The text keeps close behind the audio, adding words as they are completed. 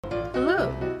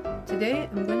Today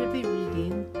I'm going to be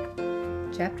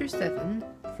reading Chapter 7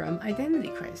 from Identity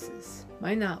Crisis,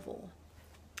 my novel.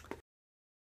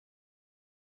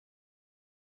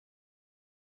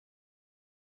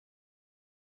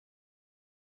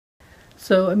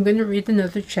 So I'm going to read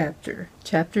another chapter,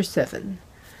 Chapter 7.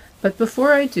 But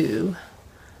before I do,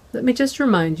 let me just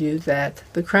remind you that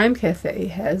the Crime Cafe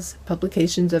has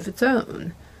publications of its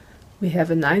own. We have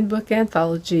a 9-book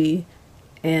anthology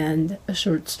and a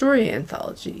short story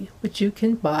anthology, which you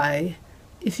can buy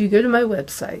if you go to my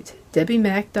website,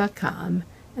 debbiemack.com,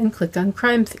 and click on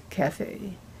Crime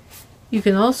Cafe. You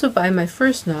can also buy my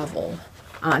first novel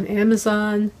on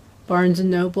Amazon, Barnes &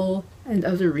 Noble, and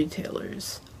other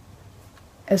retailers,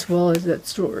 as well as at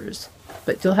stores.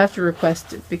 But you'll have to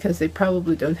request it because they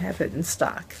probably don't have it in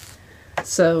stock.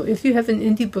 So if you have an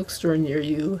indie bookstore near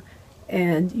you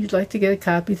and you'd like to get a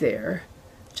copy there,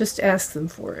 just ask them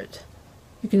for it.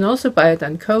 You can also buy it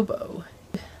on Kobo.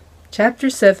 Chapter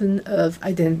 7 of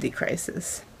Identity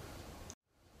Crisis.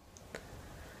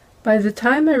 By the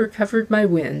time I recovered my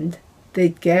wind,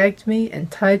 they'd gagged me and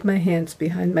tied my hands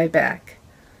behind my back.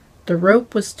 The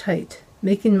rope was tight,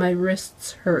 making my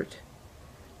wrists hurt.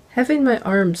 Having my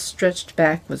arms stretched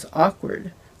back was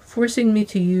awkward, forcing me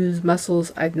to use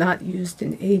muscles I'd not used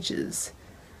in ages.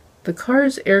 The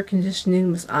car's air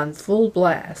conditioning was on full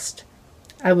blast.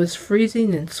 I was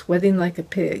freezing and sweating like a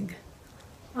pig.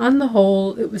 On the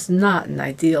whole, it was not an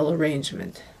ideal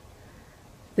arrangement.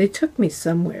 They took me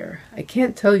somewhere. I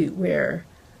can't tell you where.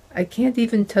 I can't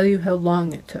even tell you how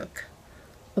long it took.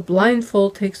 A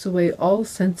blindfold takes away all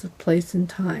sense of place and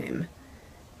time.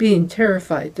 Being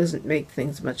terrified doesn't make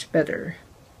things much better.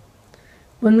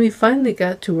 When we finally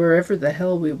got to wherever the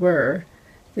hell we were,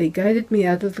 they guided me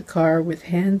out of the car with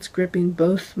hands gripping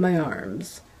both my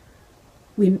arms.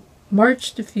 We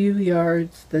marched a few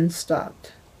yards, then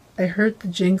stopped. I heard the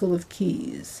jingle of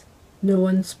keys. No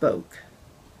one spoke.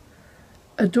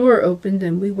 A door opened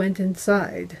and we went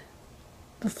inside.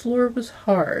 The floor was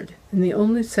hard, and the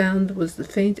only sound was the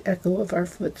faint echo of our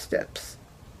footsteps.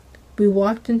 We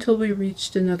walked until we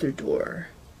reached another door.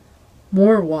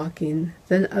 More walking,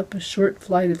 then up a short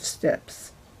flight of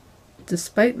steps.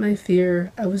 Despite my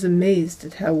fear, I was amazed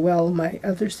at how well my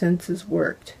other senses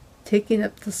worked, taking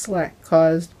up the slack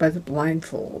caused by the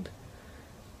blindfold.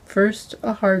 First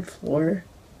a hard floor,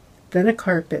 then a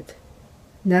carpet,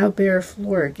 now bare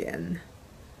floor again.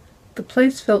 The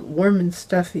place felt warm and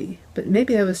stuffy, but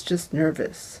maybe I was just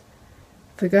nervous.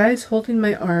 The guys holding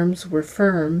my arms were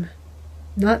firm,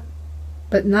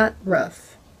 but not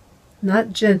rough.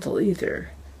 Not gentle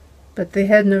either, but they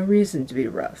had no reason to be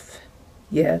rough.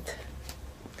 Yet.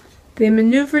 They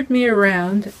maneuvered me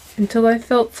around until I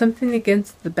felt something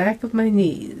against the back of my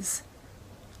knees.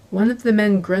 One of the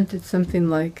men grunted something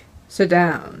like, "Sit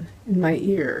down," in my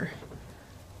ear.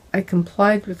 I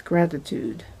complied with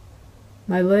gratitude.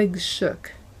 My legs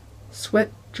shook. Sweat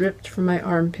dripped from my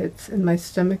armpits and my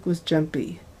stomach was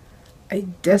jumpy. I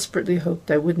desperately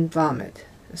hoped I wouldn't vomit,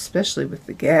 especially with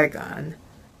the gag on.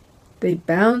 They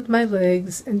bound my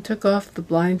legs and took off the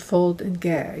blindfold and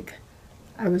gag.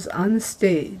 I was on the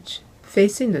stage,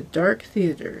 facing a dark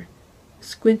theater,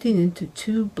 squinting into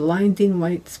 2 blinding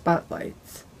white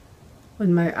spotlights.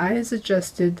 When my eyes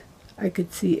adjusted, I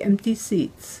could see empty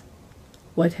seats.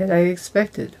 What had I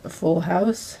expected, a full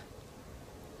house?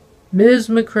 "Ms.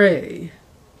 McCrae,"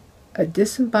 a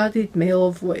disembodied male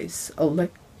voice,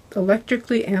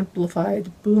 electrically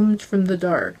amplified, boomed from the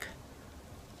dark.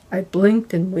 I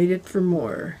blinked and waited for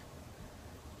more.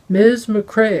 "Ms.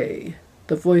 McCrae,"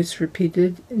 the voice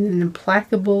repeated in an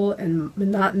implacable and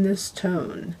monotonous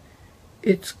tone.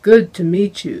 "It's good to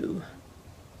meet you."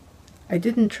 I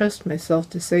didn't trust myself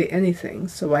to say anything,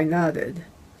 so I nodded.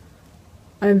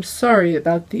 "I'm sorry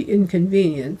about the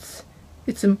inconvenience.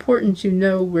 It's important you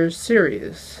know we're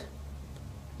serious."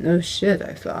 No shit,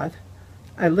 I thought.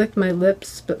 I licked my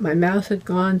lips, but my mouth had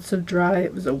gone so dry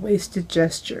it was a wasted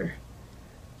gesture.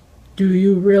 "Do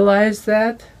you realize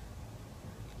that?"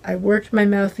 I worked my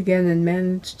mouth again and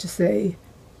managed to say,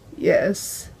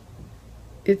 "Yes."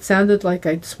 It sounded like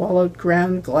I'd swallowed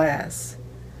ground glass.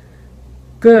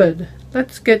 "Good.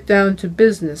 Let's get down to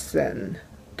business then,"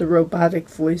 the robotic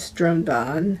voice droned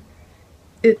on.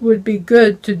 "It would be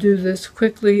good to do this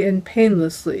quickly and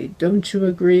painlessly, don't you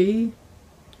agree?"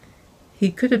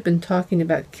 He could have been talking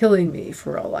about killing me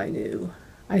for all I knew.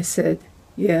 I said,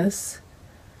 "Yes."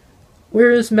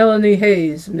 "Where is Melanie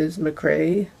Hayes, Ms.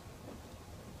 McCrae?"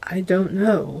 "I don't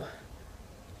know."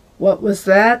 "What was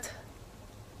that?"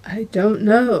 "I don't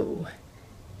know."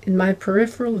 In my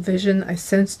peripheral vision I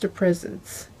sensed a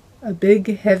presence, a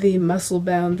big, heavy,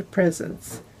 muscle-bound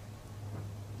presence.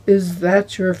 Is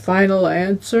that your final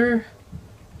answer?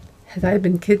 Had I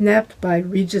been kidnapped by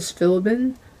Regis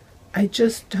Philbin? I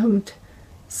just don't.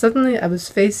 Suddenly I was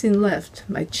facing left,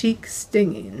 my cheek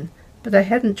stinging, but I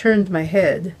hadn't turned my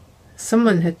head.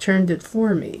 Someone had turned it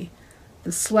for me.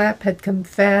 The slap had come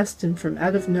fast and from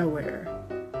out of nowhere.